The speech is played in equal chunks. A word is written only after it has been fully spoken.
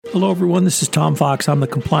Hello, everyone. This is Tom Fox. I'm the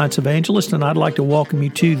Compliance Evangelist, and I'd like to welcome you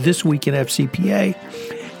to This Week in FCPA,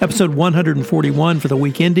 episode 141 for the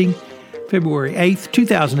week ending February 8th,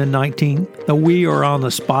 2019, though we are on the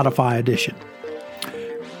Spotify edition.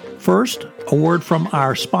 First, a word from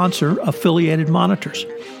our sponsor, Affiliated Monitors.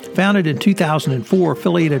 Founded in 2004,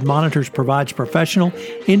 Affiliated Monitors provides professional,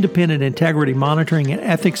 independent integrity monitoring and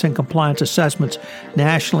ethics and compliance assessments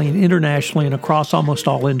nationally and internationally and across almost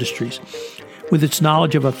all industries. With its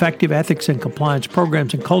knowledge of effective ethics and compliance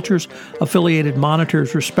programs and cultures, Affiliated Monitor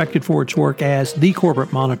is respected for its work as the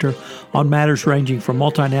corporate monitor on matters ranging from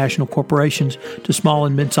multinational corporations to small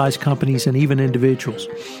and mid-sized companies and even individuals.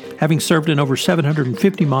 Having served in over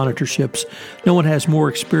 750 monitorships, no one has more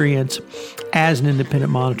experience as an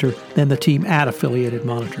independent monitor than the team at Affiliated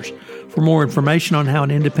Monitors. For more information on how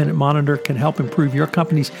an independent monitor can help improve your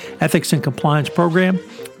company's ethics and compliance program,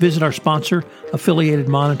 visit our sponsor, Affiliated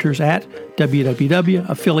Monitors, at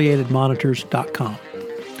www.affiliatedmonitors.com.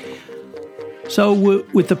 So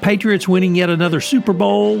with the Patriots winning yet another Super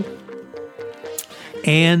Bowl,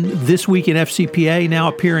 and This Week in FCPA now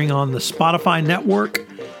appearing on the Spotify network,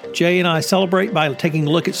 Jay and I celebrate by taking a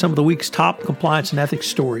look at some of the week's top compliance and ethics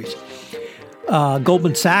stories.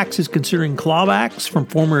 Goldman Sachs is considering clawbacks from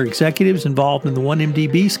former executives involved in the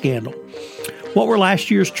 1MDB scandal. What were last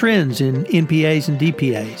year's trends in NPAs and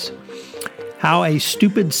DPAs? How a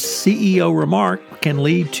stupid CEO remark can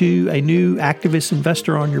lead to a new activist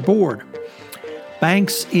investor on your board.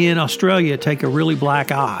 Banks in Australia take a really black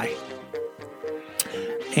eye.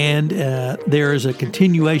 And there is a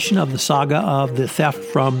continuation of the saga of the theft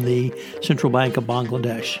from the Central Bank of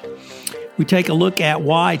Bangladesh. We take a look at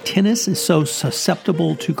why tennis is so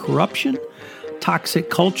susceptible to corruption, toxic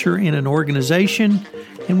culture in an organization,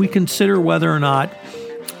 and we consider whether or not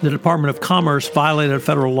the Department of Commerce violated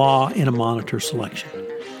federal law in a monitor selection.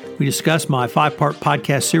 We discuss my 5-part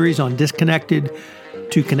podcast series on disconnected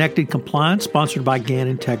to connected compliance, sponsored by GAN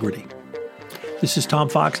Integrity. This is Tom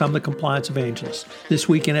Fox. I'm the Compliance Evangelist. This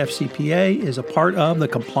Week in FCPA is a part of the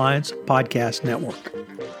Compliance Podcast Network.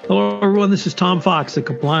 Hello, everyone. This is Tom Fox, the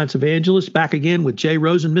Compliance Evangelist, back again with Jay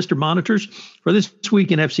Rosen, Mr. Monitors, for This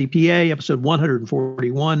Week in FCPA, episode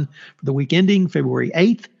 141 for the week ending February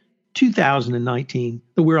 8th, 2019,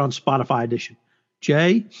 the We're on Spotify edition.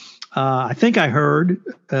 Jay, I think I heard,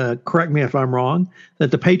 correct me if I'm wrong, that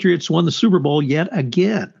the Patriots won the Super Bowl yet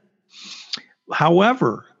again.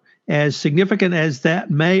 However, as significant as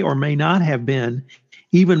that may or may not have been,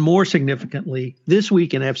 even more significantly, This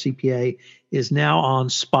Week in FCPA is now on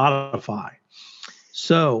Spotify.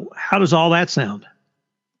 So how does all that sound?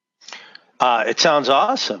 It sounds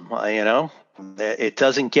awesome. It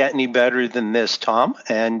doesn't get any better than this, Tom.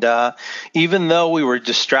 And even though we were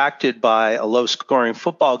distracted by a low-scoring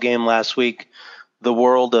football game last week, the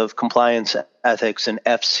world of compliance, ethics, and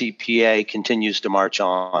FCPA continues to march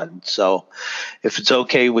on. So if it's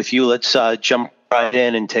okay with you, let's jump right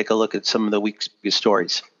in and take a look at some of the week's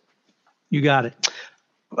stories. You got it.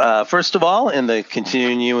 First of all, in the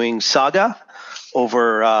continuing saga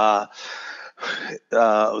over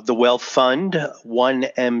the wealth fund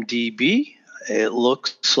 1MDB, it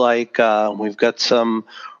looks like we've got some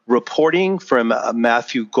reporting from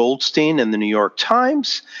Matthew Goldstein in the New York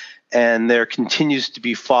Times, and there continues to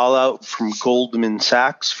be fallout from Goldman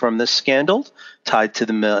Sachs from this scandal tied to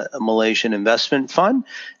the Malaysian investment fund.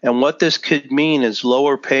 And what this could mean is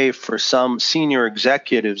lower pay for some senior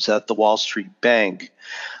executives at the Wall Street Bank.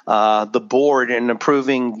 The board, in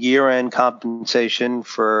approving year-end compensation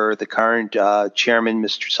for the current chairman,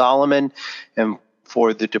 Mr. Solomon, and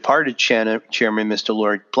for the departed chairman, Mr.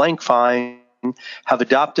 Lloyd Blankfein, have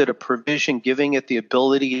adopted a provision giving it the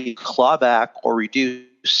ability to claw back or reduce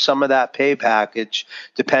some of that pay package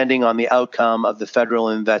depending on the outcome of the federal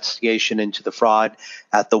investigation into the fraud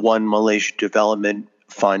at the One Malaysia Development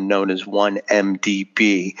Fund, known as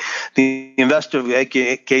 1MDB. The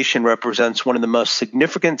investigation represents one of the most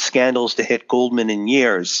significant scandals to hit Goldman in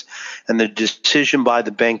years, and the decision by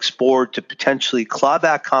the bank's board to potentially claw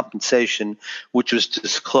back compensation, which was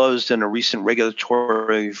disclosed in a recent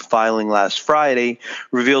regulatory filing last Friday,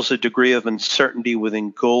 reveals a degree of uncertainty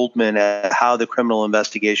within Goldman at how the criminal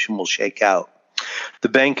investigation will shake out. The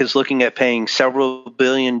bank is looking at paying several $1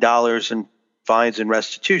 billion in fines and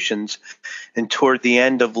restitutions, and toward the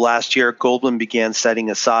end of last year, Goldman began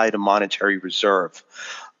setting aside a monetary reserve.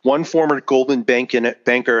 One former Goldman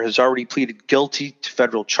banker has already pleaded guilty to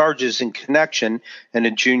federal charges in connection, and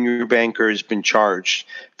a junior banker has been charged.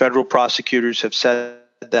 Federal prosecutors have said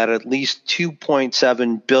that at least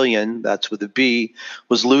 $2.7 billion, that's with a B,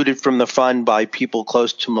 was looted from the fund by people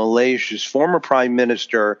close to Malaysia's former Prime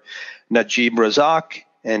Minister Najib Razak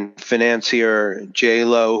and financier J.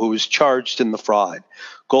 Lo, who was charged in the fraud.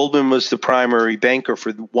 Goldman was the primary banker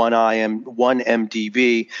for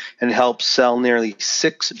 1MDB and helped sell nearly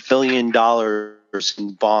 $6 billion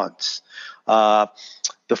in bonds.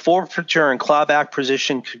 The forfeiture and clawback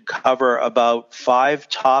position could cover about 5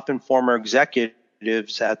 top and former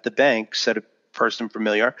executives at the bank, said a person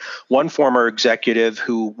familiar. One former executive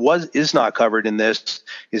who is not covered in this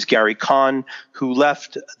is Gary Kahn, who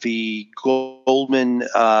left Goldman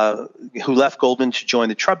to join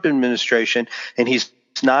the Trump administration, and he's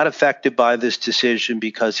not affected by this decision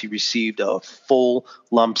because he received a full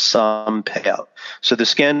lump sum payout. So the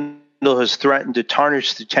scandal has threatened to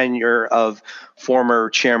tarnish the tenure of former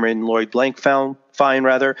chairman Lloyd Blankfein,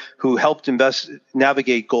 who helped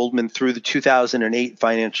navigate Goldman through the 2008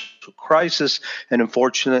 financial crisis. And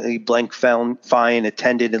unfortunately, Blankfein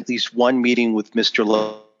attended at least one meeting with Mr.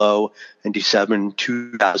 Lowe in December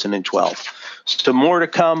 2012. So more to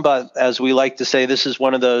come, but as we like to say, this is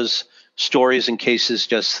one of those stories and cases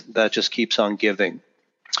that just keeps on giving.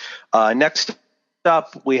 Next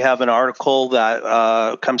up, we have an article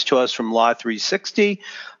that comes to us from Law 360.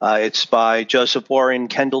 It's by Joseph Warren,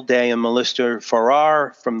 Kendall Day, and Melissa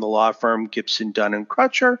Farrar from the law firm Gibson, Dunn &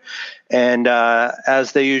 Crutcher. And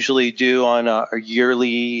as they usually do on a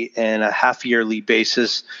yearly and a half-yearly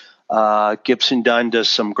basis, Gibson Dunn does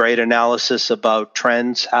some great analysis about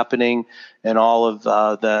trends happening in all of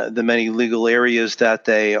the many legal areas that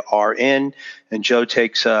they are in. And Joe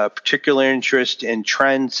takes a particular interest in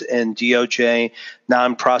trends in DOJ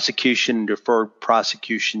non-prosecution and deferred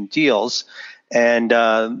prosecution deals. And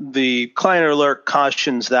the client alert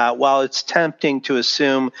cautions that while it's tempting to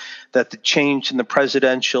assume that the change in the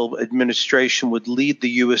presidential administration would lead the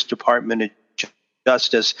U.S. Department of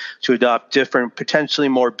Justice to adopt different, potentially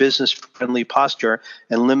more business-friendly posture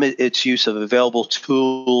and limit its use of available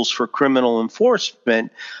tools for criminal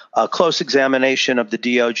enforcement, a close examination of the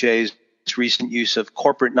DOJ's recent use of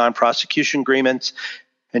corporate non-prosecution agreements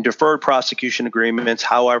and deferred prosecution agreements,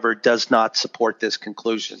 however, does not support this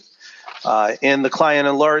conclusion. In the client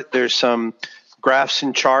alert, there's some graphs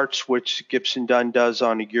and charts, which Gibson Dunn does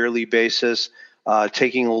on a yearly basis,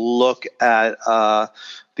 taking a look at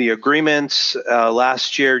the agreements.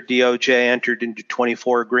 Last year, DOJ entered into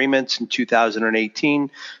 24 agreements in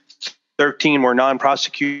 2018. 13 were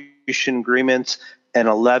non-prosecution agreements, and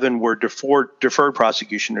 11 were deferred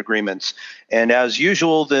prosecution agreements. And as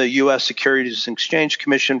usual, the U.S. Securities and Exchange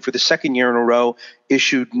Commission, for the second year in a row,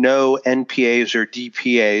 issued no NPAs or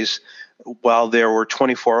DPAs, while there were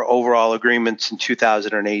 24 overall agreements in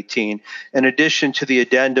 2018. In addition to the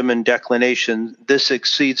addendum and declination, this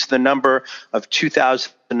exceeds the number of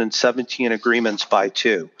 2017 agreements by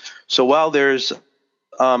 2. So while there's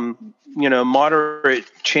moderate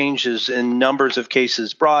changes in numbers of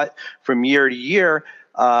cases brought from year to year,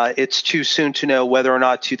 it's too soon to know whether or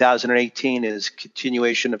not 2018 is a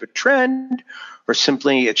continuation of a trend or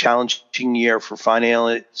simply a challenging year for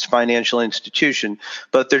financial institution.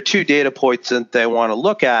 But there are 2 data points that they want to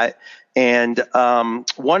look at. And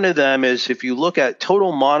one of them is if you look at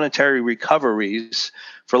total monetary recoveries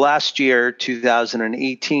for last year,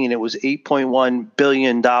 2018, it was $8.1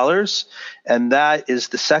 billion. And that is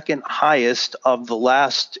the second highest of the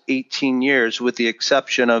last 18 years, with the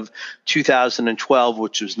exception of 2012,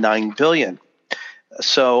 which was $9 billion.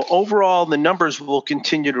 So overall, the numbers will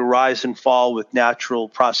continue to rise and fall with natural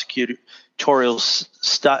prosecutorial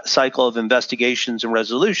cycle of investigations and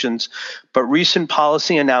resolutions. But recent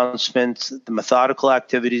policy announcements, the methodical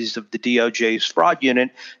activities of the DOJ's fraud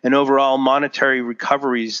unit, and overall monetary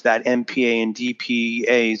recoveries that NPA and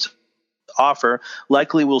DPAs offer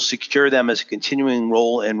likely will secure them as a continuing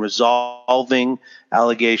role in resolving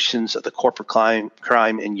allegations of the corporate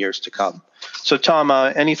crime in years to come. So, Tom,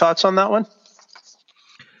 any thoughts on that one?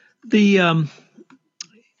 It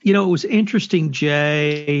was interesting,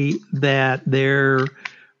 Jay, that they're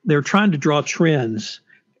trying to draw trends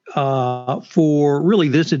for really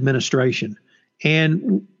this administration.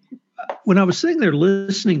 And when I was sitting there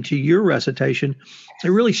listening to your recitation, it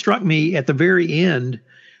really struck me at the very end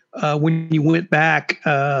when you went back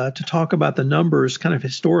to talk about the numbers, kind of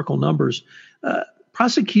historical numbers.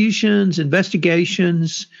 Prosecutions,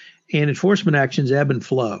 investigations, and enforcement actions ebb and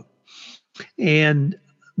flow. And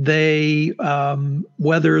they,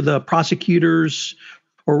 whether the prosecutors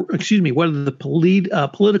whether the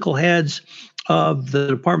political heads of the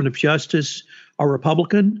Department of Justice are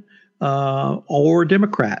Republican or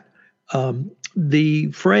Democrat.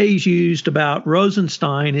 The phrase used about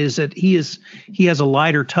Rosenstein is that he has a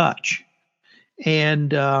lighter touch. And,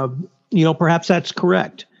 perhaps that's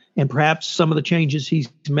correct. and perhaps some of the changes he's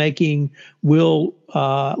making will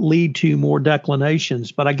lead to more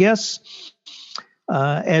declinations. But I guess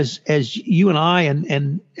as you and I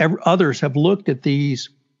and others have looked at these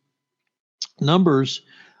numbers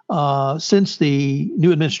since the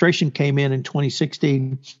new administration came in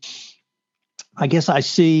 2016, I guess I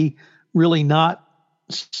see really not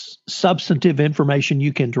substantive information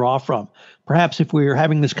you can draw from. Perhaps if we were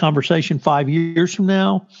having this conversation 5 years from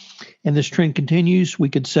now and this trend continues, we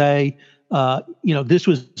could say, this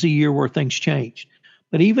was a year where things changed.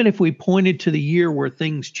 But even if we pointed to the year where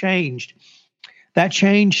things changed, that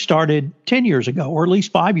change started 10 years ago, or at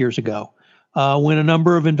least 5 years ago, when a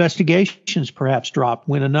number of investigations perhaps dropped,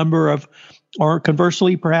 or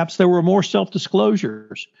conversely, perhaps there were more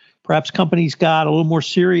self-disclosures. Perhaps companies got a little more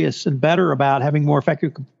serious and better about having more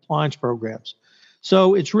effective compliance programs.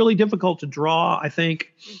 So it's really difficult to draw, I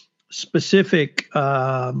think, specific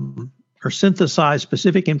or synthesize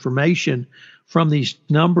specific information from these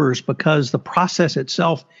numbers because the process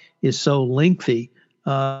itself is so lengthy.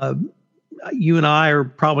 You and I are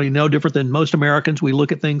probably no different than most Americans. We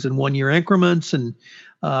look at things in 1 year increments and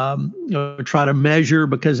try to measure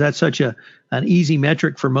because that's such an easy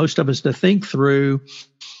metric for most of us to think through.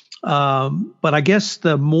 But I guess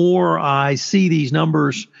the more I see these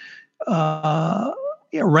numbers around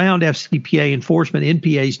FCPA enforcement,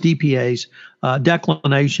 NPAs, DPAs,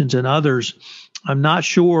 declinations, and others, I'm not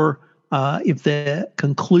sure if the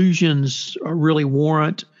conclusions really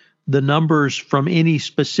warrant the numbers from any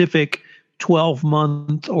specific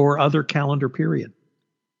 12-month or other calendar period.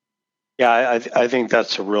 Yeah, I think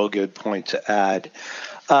that's a real good point to add.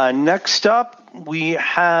 Next up, we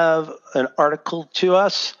have an article to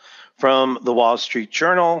us from the Wall Street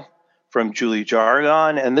Journal from Julie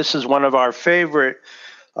Jargon, and this is one of our favorite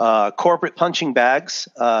corporate punching bags.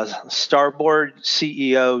 Starboard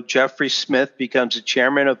CEO Jeffrey Smith becomes the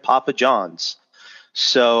chairman of Papa John's.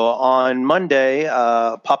 So on Monday,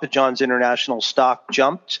 Papa John's International stock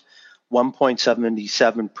jumped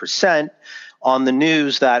 1.77% on the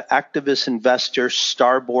news that activist investor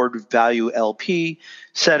Starboard Value LP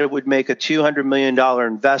said it would make a $200 million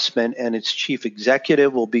investment and its chief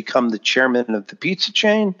executive will become the chairman of the pizza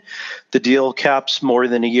chain. The deal caps more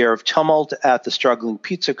than a year of tumult at the struggling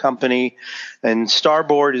pizza company, and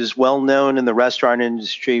Starboard is well known in the restaurant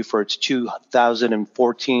industry for its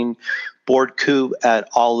 2014 board coup at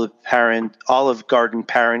Olive Garden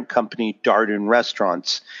parent company Darden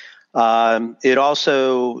Restaurants. It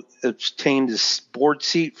also obtained a board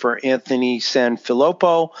seat for Anthony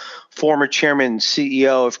Sanfilippo, former chairman and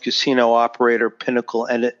CEO of casino operator Pinnacle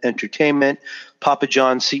Entertainment. Papa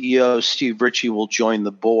John's CEO Steve Ritchie will join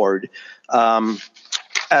the board.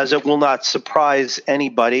 As it will not surprise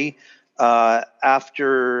anybody,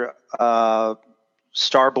 after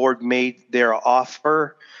Starboard made their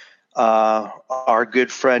offer, our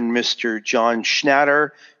good friend Mr. John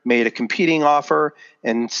Schnatter made a competing offer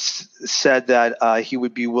and said that he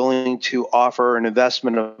would be willing to offer an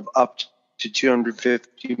investment of up to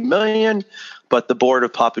 $250 million, but the board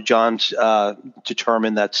of Papa John's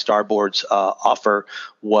determined that Starboard's offer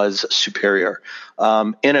was superior.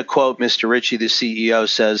 In a quote, Mr. Ritchie, the CEO,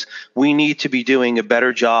 says, "We need to be doing a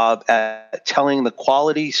better job at telling the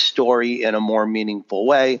quality story in a more meaningful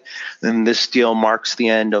way. And this deal marks the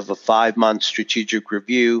end of a 5-month strategic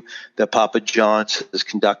review that Papa John's has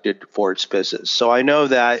conducted for its business." So I know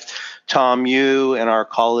that, Tom, you and our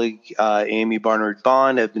colleague Amy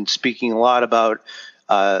Barnard-Bond have been speaking a lot about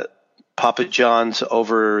Papa John's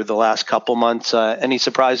over the last couple months. Any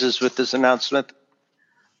surprises with this announcement?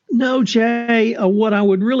 No, Jay. What I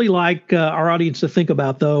would really like our audience to think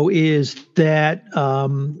about, though, is that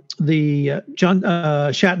the John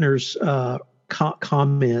Shatner's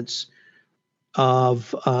comments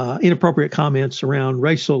of inappropriate comments around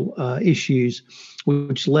racial issues,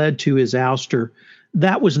 which led to his ouster,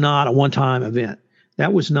 that was not a one-time event.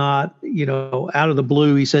 That was not, out of the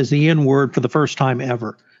blue, he says the N-word for the first time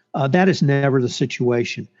ever. That is never the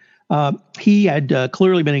situation. He had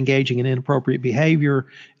clearly been engaging in inappropriate behavior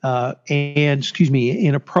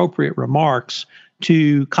inappropriate remarks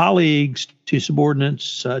to colleagues, to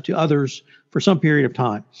subordinates, to others for some period of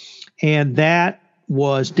time. And that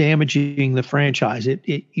was damaging the franchise.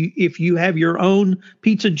 If you have your own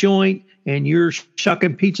pizza joint and you're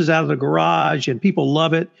shucking pizzas out of the garage and people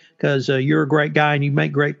love it because you're a great guy and you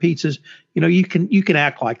make great pizzas, you can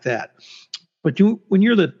act like that. But when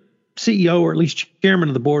you're the CEO or at least chairman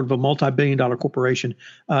of the board of a multi-billion-dollar corporation,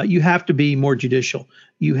 you have to be more judicial.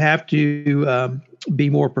 You have to be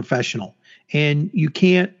more professional, and you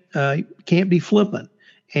can't be flippant.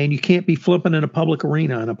 And you can't be flippant in a public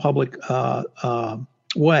arena, in a public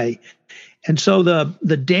way. And so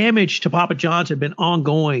the damage to Papa John's had been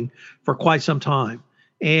ongoing for quite some time.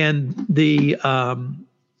 And the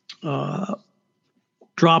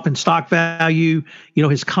drop in stock value,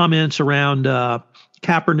 his comments around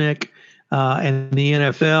Kaepernick and the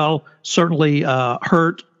NFL certainly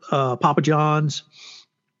hurt Papa John's.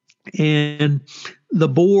 And the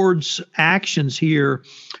board's actions here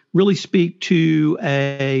really speak to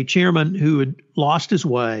a chairman who had lost his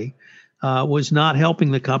way, was not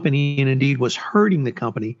helping the company, and indeed was hurting the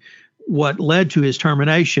company. What led to his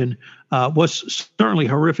termination was certainly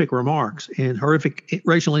horrific remarks and horrific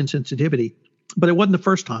racial insensitivity. But it wasn't the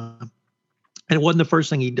first time, and it wasn't the first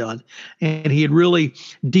thing he'd done. And he had really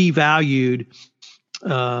devalued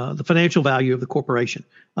the financial value of the corporation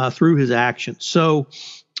through his actions. So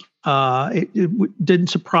it didn't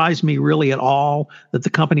surprise me really at all that the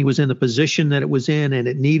company was in the position that it was in, and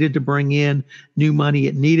it needed to bring in new money.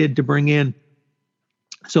 It needed to bring in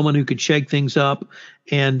someone who could shake things up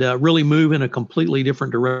and really move in a completely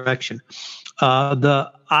different direction.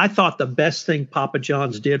 I thought the best thing Papa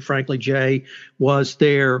John's did, frankly, Jay, was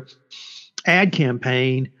their ad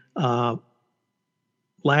campaign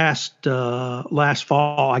last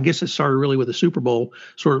fall. I guess it started really with the Super Bowl,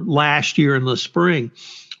 sort of last year in the spring,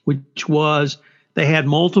 which was they had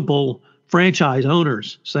multiple franchise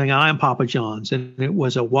owners saying, "I am Papa John's," and it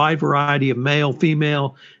was a wide variety of male,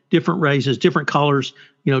 female, different races, different colors,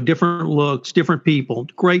 different looks, different people,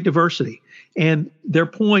 great diversity. And their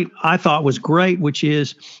point, I thought, was great, which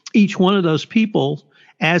is each one of those people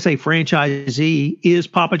as a franchisee is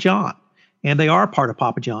Papa John, and they are part of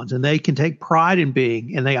Papa John's, and they can take pride in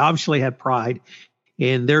being, and they obviously have pride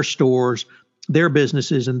in their stores, their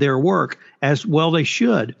businesses, and their work, as well they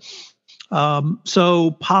should.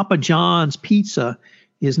 So Papa John's Pizza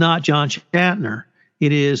is not John Shatner.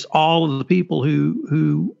 It is all of the people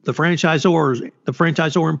who the franchisors, the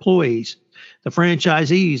franchisor employees, the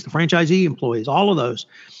franchisees, the franchisee employees, all of those.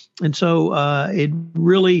 And so it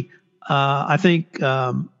really, I think,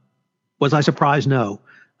 was I surprised? No.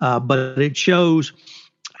 But it shows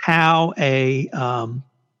how a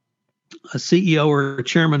CEO or a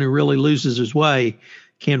chairman who really loses his way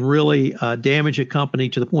can really damage a company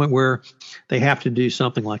to the point where they have to do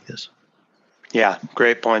something like this. Yeah,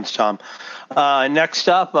 great points, Tom. Next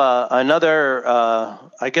up, another,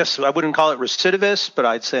 I guess I wouldn't call it recidivist, but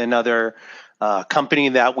I'd say another company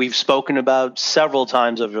that we've spoken about several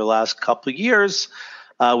times over the last couple of years.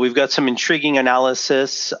 We've got some intriguing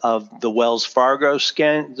analysis of the Wells Fargo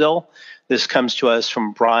scandal. This comes to us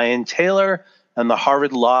from Brian Taylor and the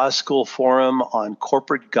Harvard Law School Forum on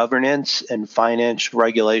Corporate Governance and Financial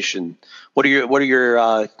Regulation. What are your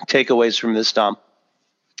takeaways from this, Tom?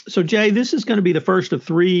 So, Jay, this is going to be the first of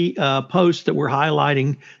three posts that we're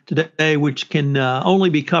highlighting today, which can only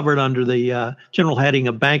be covered under the general heading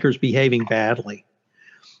of bankers behaving badly.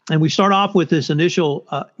 And we start off with this initial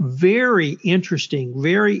very interesting,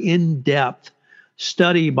 very in-depth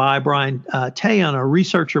study by Brian Tayan, a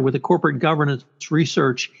researcher with the Corporate Governance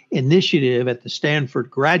Research Initiative at the Stanford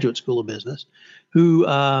Graduate School of Business, who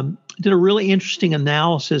did a really interesting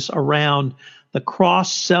analysis around the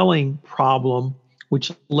cross-selling problem which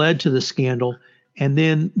led to the scandal, and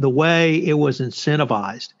then the way it was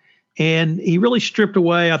incentivized. And he really stripped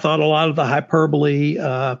away, I thought, a lot of the hyperbole.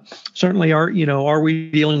 Certainly, are we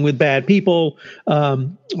dealing with bad people?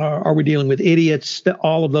 Are we dealing with idiots?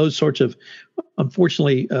 All of those sorts of,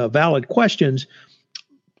 unfortunately, valid questions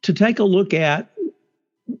to take a look at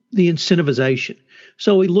the incentivization.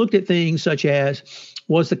 So we looked at things such as,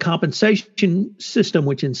 was the compensation system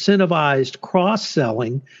which incentivized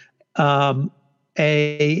cross-selling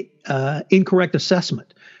a incorrect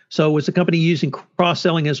assessment? So was the company using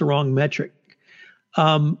cross-selling as a wrong metric?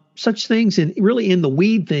 Such things, in the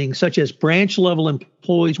weed things, such as branch level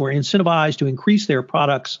employees were incentivized to increase their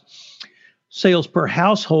products sales per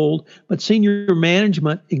household, but senior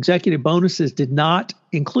management executive bonuses did not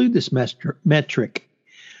include this metric.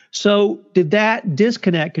 So did that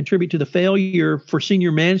disconnect contribute to the failure for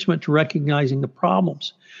senior management to recognizing the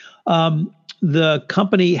problems? The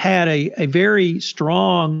company had a very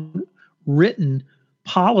strong written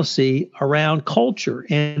policy around culture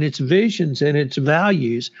and its visions and its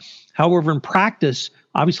values. However, in practice,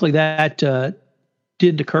 obviously that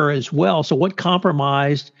didn't occur as well. So what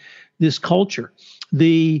compromised this culture?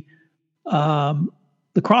 The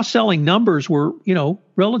cross-selling numbers were,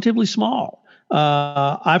 relatively small.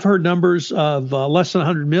 I've heard numbers of less than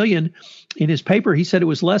 100 million. In his paper, he said it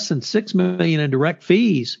was less than 6 million in direct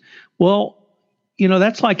fees. Well,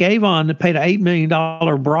 that's like Avon that paid an $8 million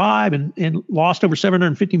bribe and lost over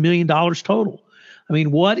 $750 million total. I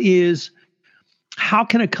mean, how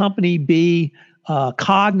can a company be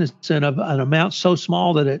cognizant of an amount so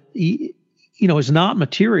small that it, is not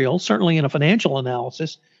material, certainly in a financial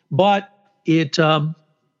analysis, but it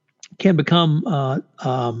can become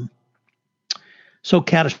so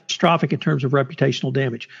catastrophic in terms of reputational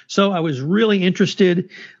damage. So I was really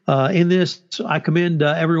interested in this. I commend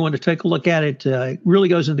everyone to take a look at it. It really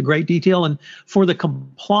goes into great detail. And for the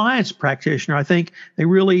compliance practitioner, I think it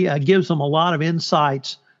really gives them a lot of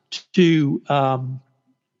insights to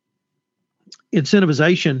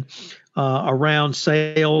incentivization around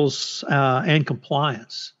sales and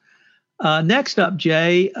compliance. Next up,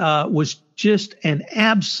 Jay, was just an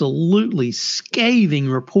absolutely scathing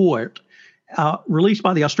report released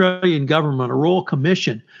by the Australian government, a Royal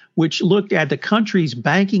Commission, which looked at the country's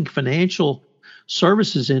banking financial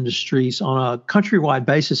services industries on a countrywide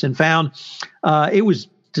basis and found it was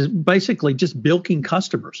basically just bilking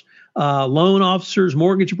customers. Loan officers,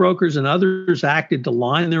 mortgage brokers, and others acted to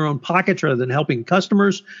line their own pockets rather than helping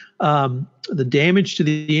customers. The damage to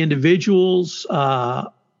the individuals,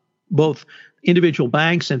 both individual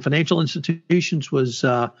banks and financial institutions,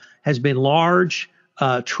 has been large.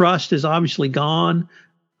 Trust is obviously gone.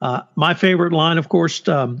 My favorite line, of course,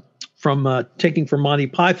 from taking from Monty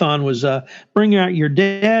Python was bring out your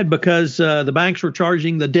dead because the banks were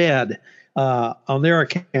charging the dead on their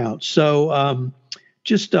accounts. So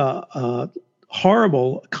just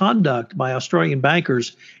horrible conduct by Australian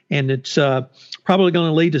bankers, and it's probably going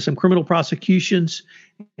to lead to some criminal prosecutions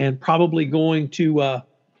and probably going to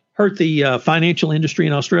hurt the financial industry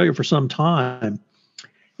in Australia for some time.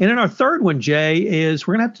 And then our third one, Jay, is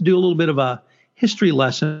we're going to have to do a little bit of a history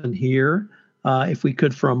lesson here, if we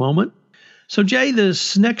could for a moment. So, Jay,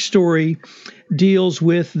 this next story deals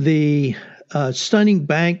with the stunning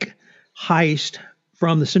bank heist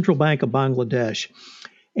from the Central Bank of Bangladesh.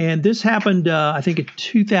 And this happened, I think, in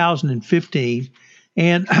 2015.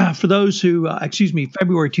 And for those who,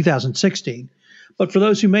 February 2016. But for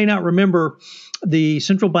those who may not remember, the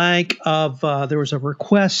Central Bank there was a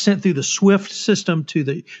request sent through the SWIFT system to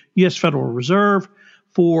the U.S. Federal Reserve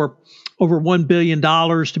for over $1 billion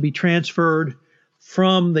to be transferred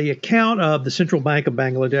from the account of the Central Bank of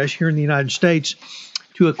Bangladesh here in the United States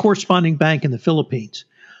to a corresponding bank in the Philippines.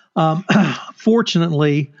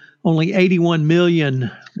 Fortunately, only 81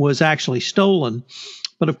 million was actually stolen.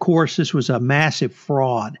 But of course, this was a massive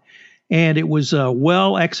fraud. And it was a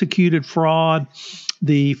well-executed fraud.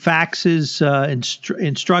 The faxes,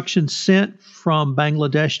 instructions sent from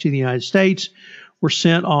Bangladesh to the United States were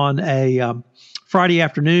sent on a Friday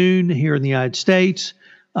afternoon here in the United States,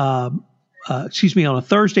 on a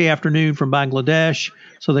Thursday afternoon from Bangladesh.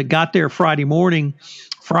 So they got there Friday morning.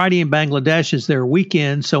 Friday in Bangladesh is their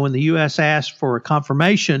weekend. So when the U.S. asked for a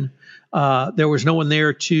confirmation, there was no one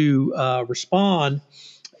there to respond.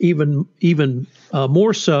 Even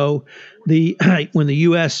more so, when the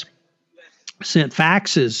U.S. sent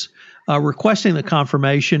faxes requesting the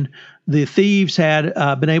confirmation, the thieves had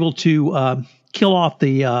been able to kill off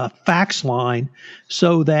the fax line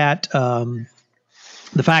so that the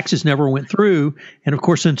faxes never went through. And of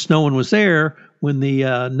course, since no one was there, when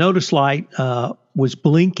the notice light was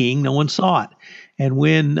blinking, no one saw it. And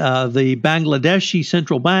when the Bangladeshi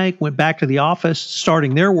Central Bank went back to the office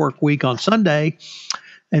starting their work week on Sunday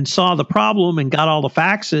and saw the problem and got all the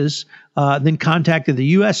faxes, then contacted the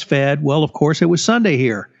U.S. Fed. Well, of course, it was Sunday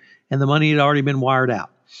here, and the money had already been wired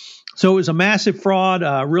out. So it was a massive fraud.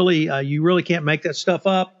 You really can't make that stuff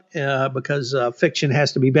up because fiction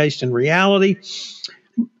has to be based in reality.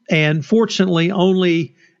 And fortunately,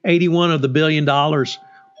 only 81 of the $1 billion.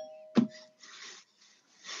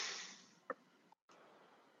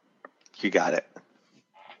 You got it.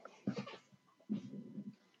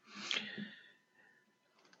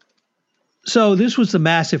 So this was the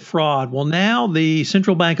massive fraud. Well, now the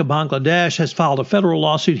Central Bank of Bangladesh has filed a federal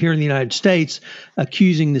lawsuit here in the United States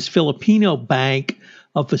accusing this Filipino bank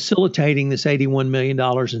of facilitating this $81 million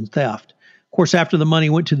in theft. Of course, after the money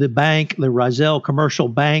went to the bank, the Rizal Commercial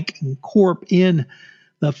Bank Corp in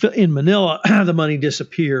Manila, the money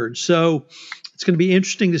disappeared. So it's going to be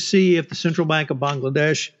interesting to see if the Central Bank of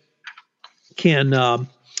Bangladesh can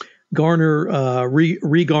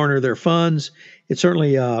re-garner their funds. It's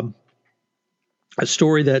certainly a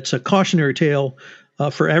story that's a cautionary tale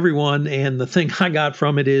for everyone. And the thing I got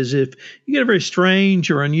from it is if you get a very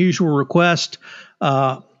strange or unusual request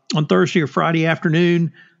on Thursday or Friday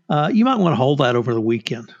afternoon, you might want to hold that over the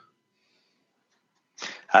weekend.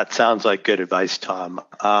 That sounds like good advice, Tom.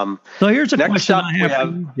 So here's a question I have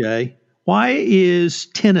for you, Jay. Why is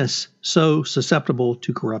tennis so susceptible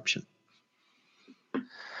to corruption?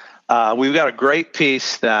 We've got a great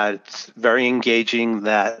piece that's very engaging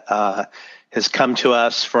that has come to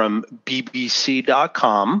us from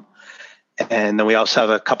BBC.com. And then we also have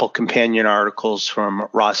a couple companion articles from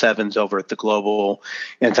Ross Evans over at the Global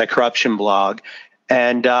Anti-Corruption blog.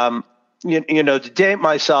 And, to date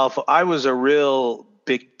myself, I was a real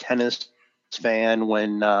big tennis fan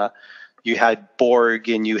when you had Borg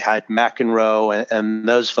and you had McEnroe and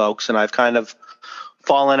those folks. And I've kind of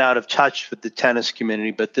fallen out of touch with the tennis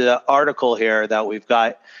community. But the article here that we've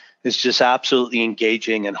got is just absolutely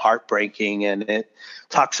engaging and heartbreaking. And it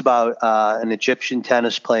talks about an Egyptian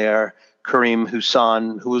tennis player, Karim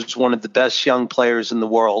Hussein, who was one of the best young players in the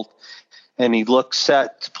world. And he looked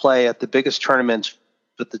set to play at the biggest tournaments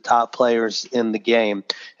with the top players in the game.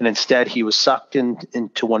 And instead, he was sucked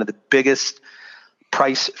into one of the biggest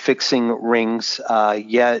price-fixing rings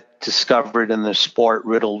yet discovered in the sport,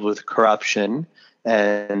 riddled with corruption.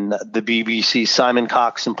 And the BBC, Simon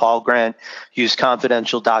Cox and Paul Grant used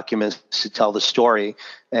confidential documents to tell the story.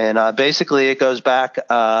 And basically, it goes back.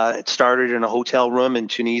 It started in a hotel room in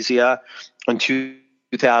Tunisia in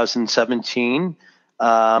 2017.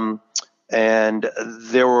 And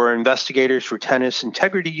there were investigators for Tennis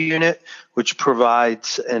Integrity Unit, which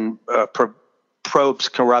provides and probes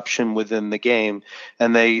corruption within the game.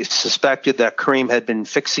 And they suspected that Karim had been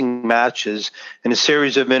fixing matches. In a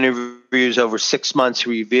series of interviews over 6 months, he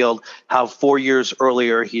revealed how 4 years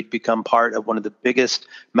earlier he'd become part of one of the biggest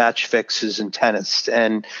match fixes in tennis.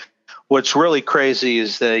 And what's really crazy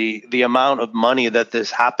is the amount of money that this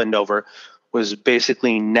happened over was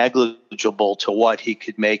basically negligible to what he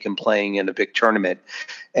could make in playing in a big tournament.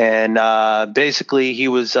 And basically he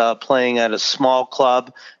was playing at a small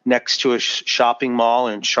club next to a shopping mall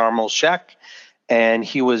in Sharm el-Sheikh. And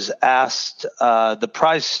he was asked, the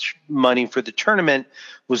prize money for the tournament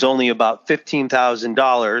was only about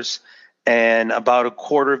 $15,000 and about a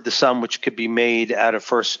quarter of the sum which could be made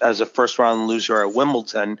as a first round loser at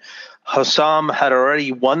Wimbledon. Hossam had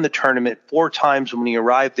already won the tournament 4 times when he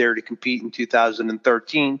arrived there to compete in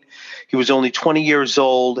 2013. He was only 20 years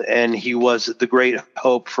old, and he was the great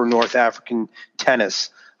hope for North African tennis.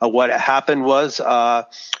 What happened was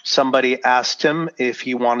somebody asked him if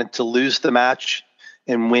he wanted to lose the match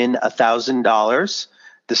and win $1,000.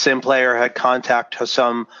 The same player had contacted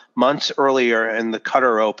Hossam months earlier in the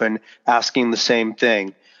Qatar Open asking the same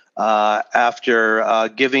thing. After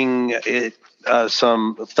giving it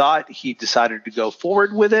some thought, he decided to go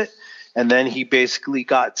forward with it, and then he basically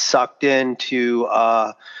got sucked into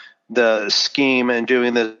the scheme and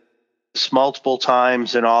doing this multiple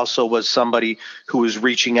times, and also was somebody who was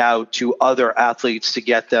reaching out to other athletes to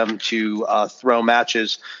get them to throw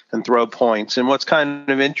matches and throw points. And what's kind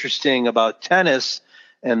of interesting about tennis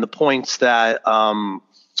and the points that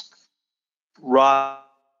Rob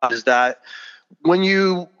is that when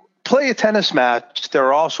you play a tennis match, there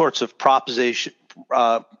are all sorts of proposition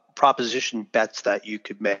bets that you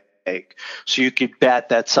could make. So you could bet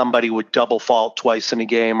that somebody would double fault twice in a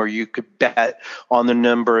game, or you could bet on the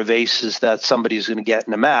number of aces that somebody's going to get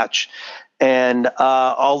in a match. And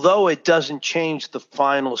although it doesn't change the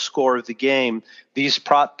final score of the game, these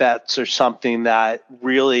prop bets are something that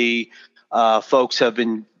really folks have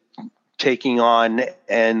been taking on,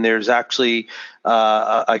 and there's actually,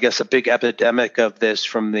 I guess, a big epidemic of this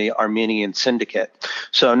from the Armenian syndicate.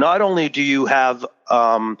 So not only do you have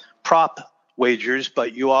prop wagers,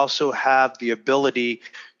 but you also have the ability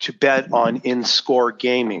to bet on in-score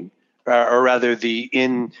gaming, or rather the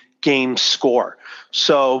in-game score.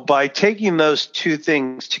 So by taking those two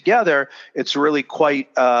things together, it's really quite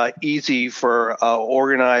easy for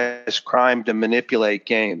organized crime to manipulate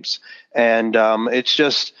games. And it's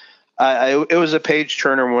just, it was a page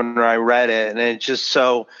turner when I read it, and it's just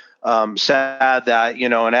so sad that,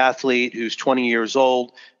 an athlete who's 20 years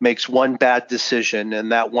old makes one bad decision,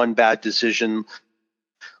 and that one bad decision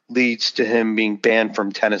leads to him being banned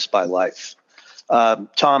from tennis by life.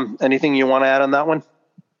 Tom, anything you want to add on that one?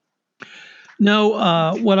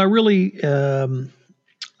 No, what I really, I don't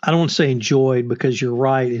want to say enjoyed, because you're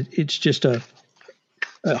right. It's just a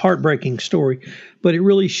heartbreaking story, but it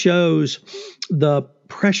really shows the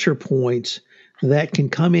pressure points that can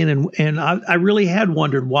come in. And I really had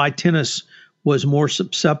wondered why tennis was more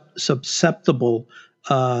susceptible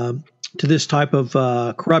to this type of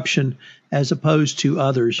corruption as opposed to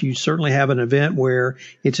others. You certainly have an event where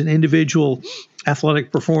it's an individual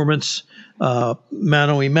athletic performance,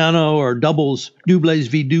 mano a mano, or doubles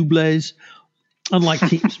v doubles, unlike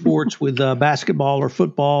team sports with basketball or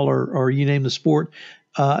football or you name the sport.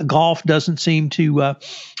 Golf doesn't seem to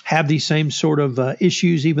have these same sort of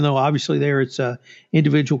issues, even though obviously there it's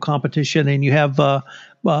individual competition, and you have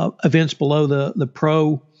events below the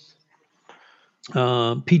pro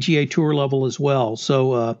PGA Tour level as well.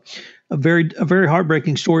 So a very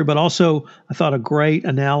heartbreaking story, but also I thought a great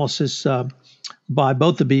analysis by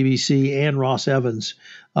both the BBC and Ross Evans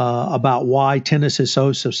about why tennis is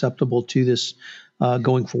so susceptible to this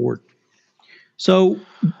going forward. So,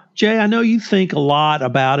 Jay, I know you think a lot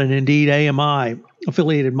about, and indeed AMI,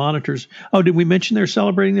 Affiliated Monitors. Oh, did we mention they're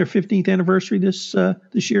celebrating their 15th anniversary this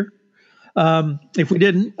year? If we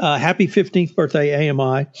didn't, happy 15th birthday,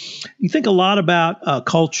 AMI. You think a lot about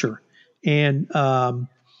culture. And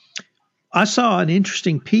I saw an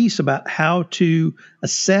interesting piece about how to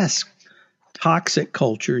assess toxic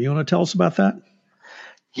culture. You want to tell us about that?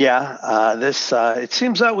 Yeah, it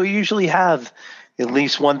seems that we usually have at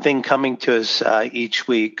least one thing coming to us each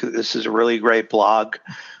week. This is a really great blog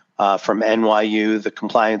from NYU, the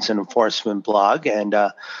Compliance and Enforcement blog. And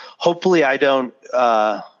hopefully I don't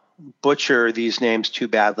butcher these names too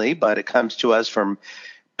badly, but it comes to us from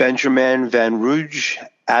Benjamin Van Rouge,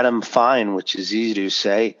 Adam Fine, which is easy to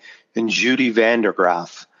say, and Judy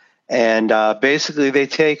Vandergraaf. And basically they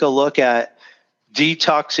take a look at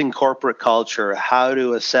detoxing corporate culture, how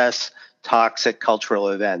to assess toxic cultural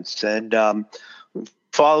events. And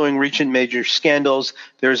following recent major scandals,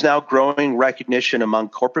 there is now growing recognition among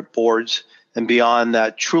corporate boards and beyond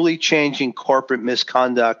that truly changing corporate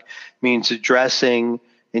misconduct means addressing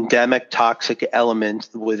endemic toxic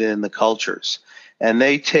elements within the cultures. And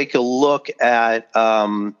they take a look at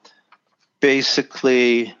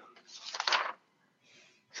basically,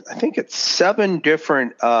 I think it's 7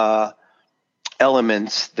 different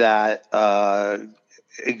elements that are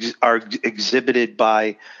exhibited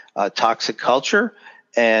by toxic culture.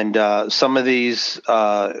 And some of these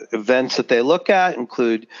events that they look at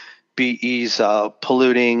include BE's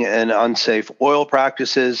polluting and unsafe oil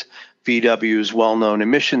practices, VW's well-known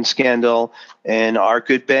emission scandal, and our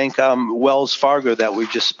good bank, Wells Fargo, that we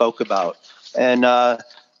just spoke about. And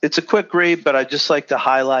it's a quick read, but I'd just like to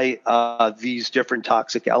highlight these different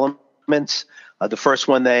toxic elements. The first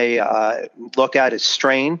one they look at is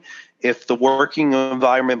strain. If the working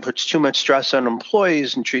environment puts too much stress on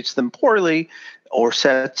employees and treats them poorly or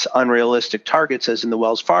sets unrealistic targets, as in the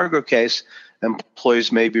Wells Fargo case,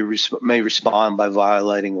 employees may respond by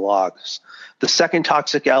violating laws. The second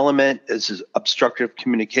toxic element is obstructive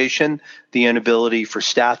communication, the inability for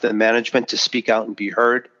staff and management to speak out and be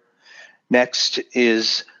heard. Next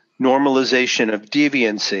is normalization of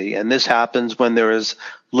deviancy, and this happens when there is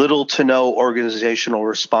little to no organizational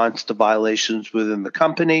response to violations within the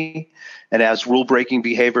company. And as rule-breaking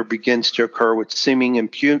behavior begins to occur with seeming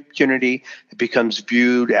impunity, it becomes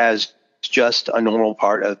viewed as just a normal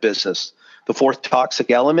part of business. The fourth toxic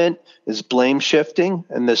element is blame shifting,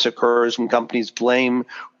 and this occurs when companies blame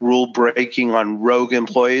rule breaking on rogue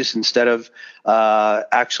employees instead of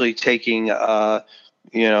actually taking,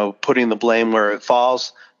 putting the blame where it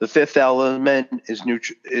falls. The fifth element is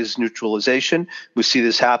neutralization. We see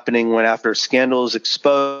this happening when, after a scandal is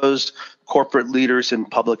exposed, corporate leaders in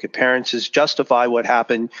public appearances justify what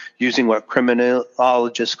happened using what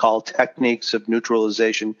criminologists call techniques of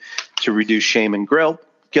neutralization to reduce shame and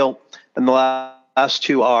guilt. And the last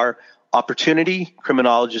two are opportunity.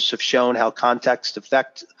 Criminologists have shown how context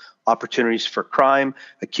affects opportunities for crime.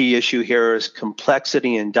 A key issue here is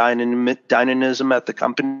complexity and dynamism at the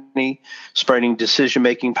company. Spreading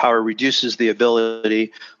decision-making power reduces the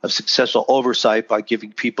ability of successful oversight by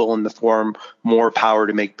giving people in the firm more power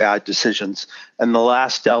to make bad decisions. And the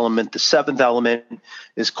last element, the seventh element,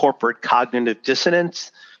 is corporate cognitive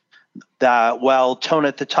dissonance. That while tone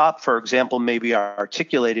at the top, for example, may be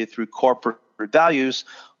articulated through corporate values,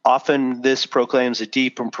 often this proclaims a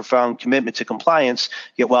deep and profound commitment to compliance,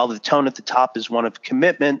 yet while the tone at the top is one of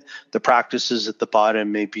commitment, the practices at the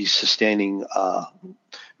bottom may be sustaining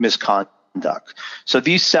misconduct. So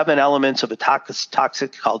these 7 elements of a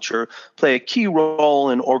toxic culture play a key role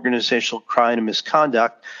in organizational crime and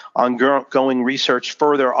misconduct. Ongoing research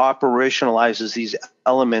further operationalizes these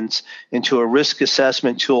elements into a risk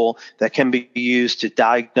assessment tool that can be used to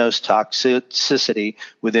diagnose toxicity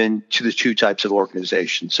within the 2 types of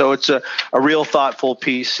organizations. So it's a real thoughtful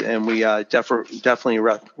piece, and we definitely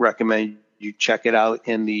recommend you check it out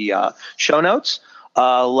in the show notes.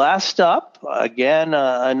 Last up, again,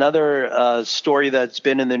 another story that's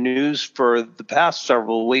been in the news for the past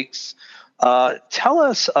several weeks. Tell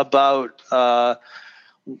us about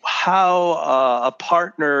how a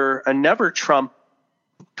partner, a Never Trump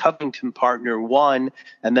Covington partner, won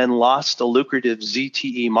and then lost a lucrative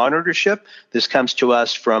ZTE monitorship. This comes to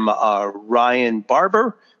us from Ryan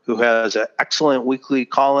Barber, who has an excellent weekly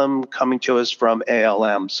column coming to us from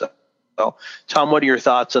ALM. So, Tom, what are your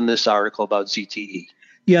thoughts on this article about ZTE?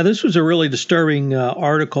 Yeah, this was a really disturbing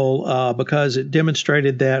article because it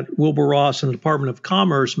demonstrated that Wilbur Ross and the Department of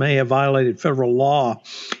Commerce may have violated federal law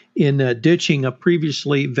in ditching a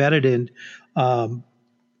previously vetted and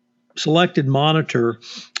selected monitor,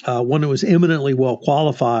 one that was eminently well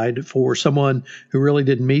qualified for someone who really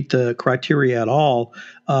didn't meet the criteria at all.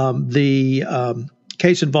 The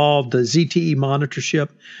case involved the ZTE monitorship.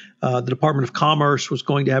 The Department of Commerce was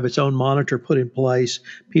going to have its own monitor put in place.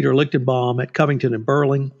 Peter Lichtenbaum at Covington and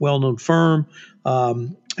Burling, well-known firm,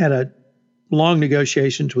 had a long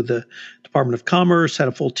negotiations with the Department of Commerce, had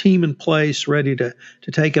a full team in place ready to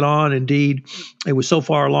take it on. Indeed, it was so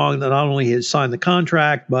far along that not only had signed the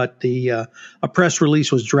contract, but a press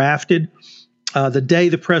release was drafted. The day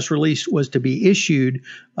the press release was to be issued,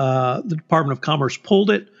 the Department of Commerce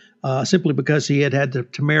pulled it simply because he had the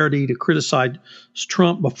temerity to criticize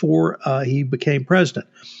Trump before he became president.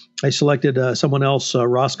 They selected someone else,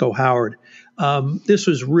 Roscoe Howard. This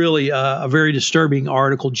was really a very disturbing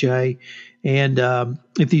article, Jay. And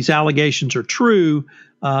if these allegations are true,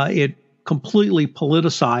 it completely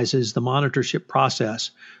politicizes the monitorship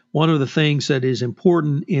process. One of the things that is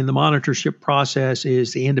important in the monitorship process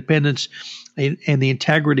is the independence and the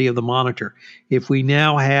integrity of the monitor. If we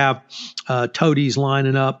now have toadies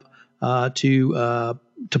lining up to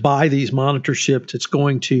buy these monitorships, it's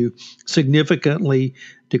going to significantly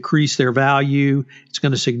decrease their value. It's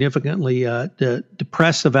going to significantly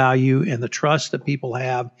depress the value and the trust that people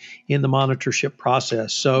have in the monitorship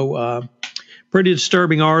process. So pretty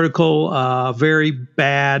disturbing article, very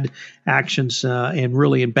bad actions and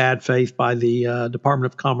really in bad faith by the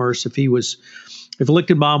Department of Commerce. If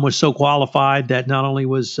Lichtenbaum was so qualified that not only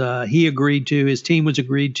was he agreed to, his team was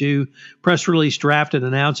agreed to, press release drafted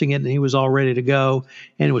announcing it, and he was all ready to go,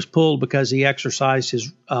 and it was pulled because he exercised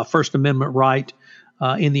his First Amendment right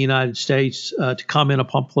in the United States to comment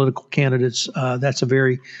upon political candidates. That's a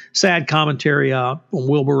very sad commentary on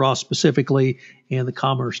Wilbur Ross specifically and the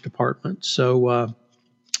Commerce Department. So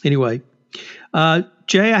anyway,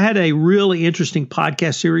 Jay, I had a really interesting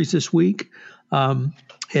podcast series this week.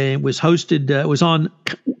 And it was hosted, it was on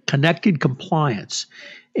connected compliance.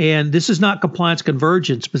 And this is not compliance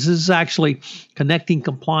convergence, but this is actually connecting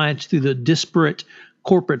compliance through the disparate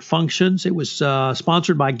corporate functions. It was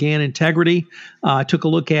sponsored by GAN Integrity. I took a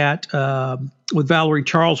look at, with Valerie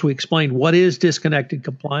Charles, we explained what is disconnected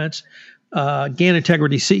compliance. GAN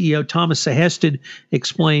Integrity CEO Thomas Sehested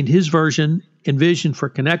explained his version and vision for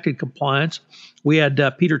connected compliance. We had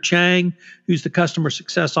Peter Chang, who's the customer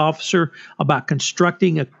success officer, about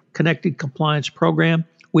constructing a connected compliance program.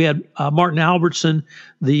 We had Martin Albertson,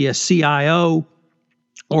 the CIO,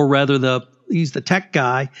 or rather he's the tech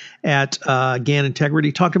guy at GAN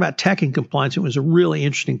Integrity, talked about tech and compliance. It was a really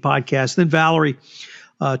interesting podcast. Then Valerie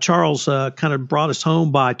Charles kind of brought us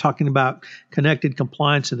home by talking about connected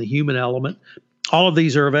compliance and the human element. All of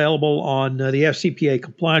these are available on the FCPA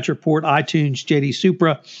Compliance Report, iTunes, JD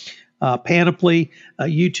Supra, Panoply,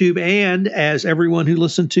 YouTube, and as everyone who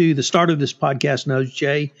listened to the start of this podcast knows,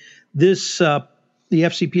 Jay, the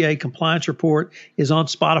FCPA Compliance Report is on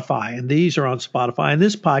Spotify, and these are on Spotify, and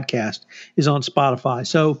this podcast is on Spotify.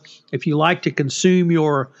 So if you like to consume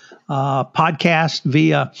your podcast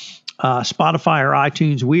via Spotify or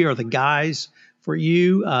iTunes, we are the guys for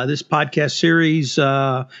you. This podcast series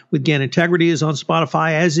with GAN Integrity is on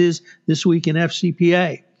Spotify, as is This Week in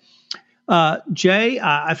FCPA. Jay,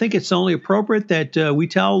 I think it's only appropriate that we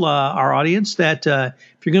tell our audience that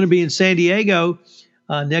if you're going to be in San Diego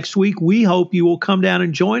next week, we hope you will come down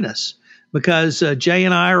and join us, because Jay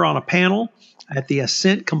and I are on a panel at the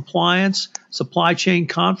Ascent Compliance Supply Chain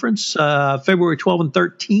Conference, February 12th and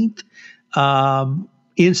 13th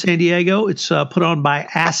in San Diego. It's put on by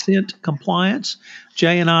Ascent Compliance.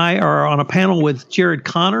 Jay and I are on a panel with Jared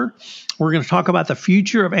Conner. We're going to talk about the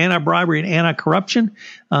future of anti-bribery and anti-corruption,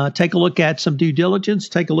 take a look at some due diligence,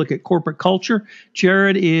 take a look at corporate culture.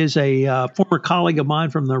 Jared is a former colleague of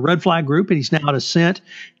mine from the Red Flag Group, and he's now at Ascent.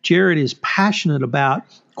 Jared is passionate about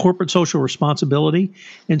corporate social responsibility.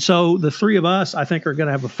 And so the three of us, I think, are going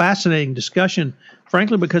to have a fascinating discussion,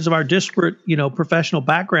 frankly, because of our disparate, professional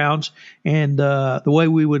backgrounds and the way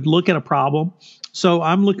we would look at a problem. So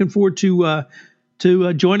I'm looking forward to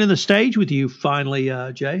joining the stage with you finally,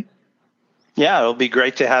 Jay. Yeah, it'll be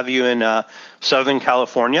great to have you in Southern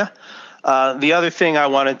California. The other thing I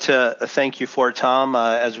wanted to thank you for, Tom,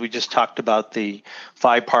 as we just talked about the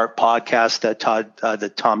 5-part podcast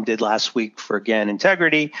that Tom did last week for GAN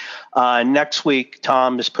Integrity. Next week,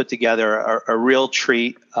 Tom has put together a real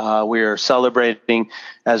treat. We're celebrating,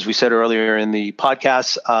 as we said earlier in the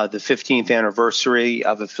podcast, the 15th anniversary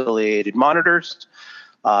of Affiliated Monitors.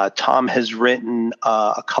 Tom has written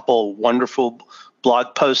a couple wonderful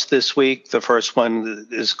blog posts this week. The first one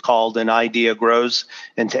is called An Idea Grows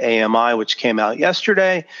into AMI, which came out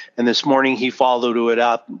yesterday. And this morning he followed it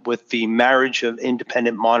up with the marriage of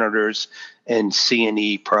independent monitors and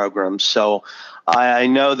C&E programs. So I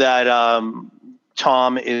know that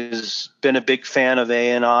Tom has been a big fan of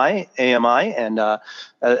AMI, and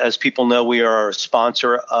as people know, we are a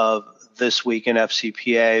sponsor of This Week in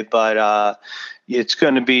FCPA, but it's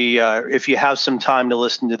going to be, if you have some time to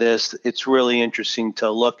listen to this, it's really interesting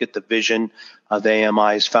to look at the vision of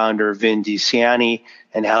AMI's founder, Vin DeCiani,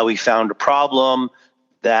 and how he found a problem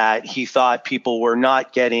that he thought people were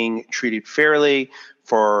not getting treated fairly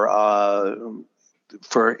for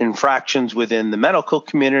infractions within the medical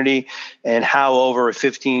community, and how over a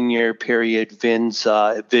 15-year period, Vin's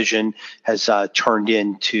vision has turned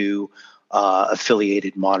into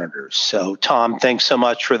affiliated monitors. So, Tom, thanks so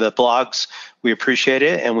much for the blogs. We appreciate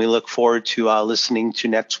it, and we look forward to listening to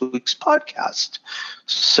next week's podcast.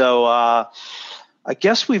 So I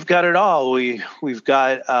guess we've got it all. We've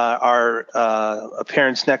got our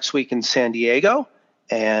appearance next week in San Diego.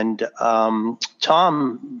 And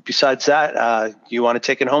Tom, besides that, you want to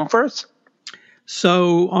take it home first?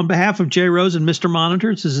 So on behalf of Jay Rose and Mr.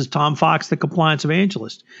 Monitors, this is Tom Fox, the Compliance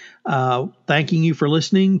Evangelist, thanking you for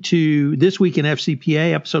listening to This Week in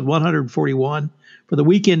FCPA, episode 141, for the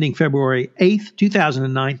week ending February 8th,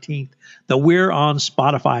 2019, the We're on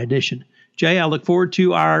Spotify edition. Jay, I look forward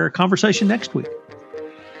to our conversation next week.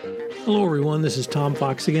 Hello, everyone. This is Tom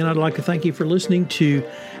Fox again. I'd like to thank you for listening to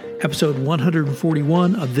episode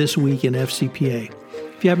 141 of This Week in FCPA.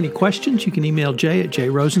 If you have any questions, you can email Jay at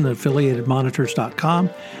jrosen@affiliatedmonitors.com.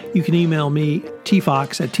 You can email me,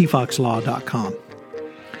 tfox@tfoxlaw.com.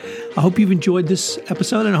 I hope you've enjoyed this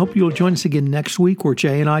episode, and I hope you'll join us again next week, where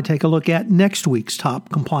Jay and I take a look at next week's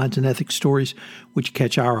top compliance and ethics stories which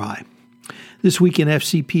catch our eye. This Week in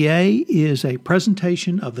FCPA is a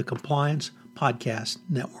presentation of the Compliance Podcast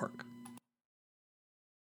Network.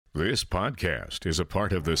 This podcast is a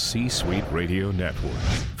part of the C-Suite Radio Network.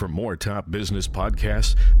 For more top business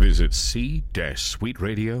podcasts, visit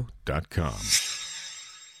c-suiteradio.com.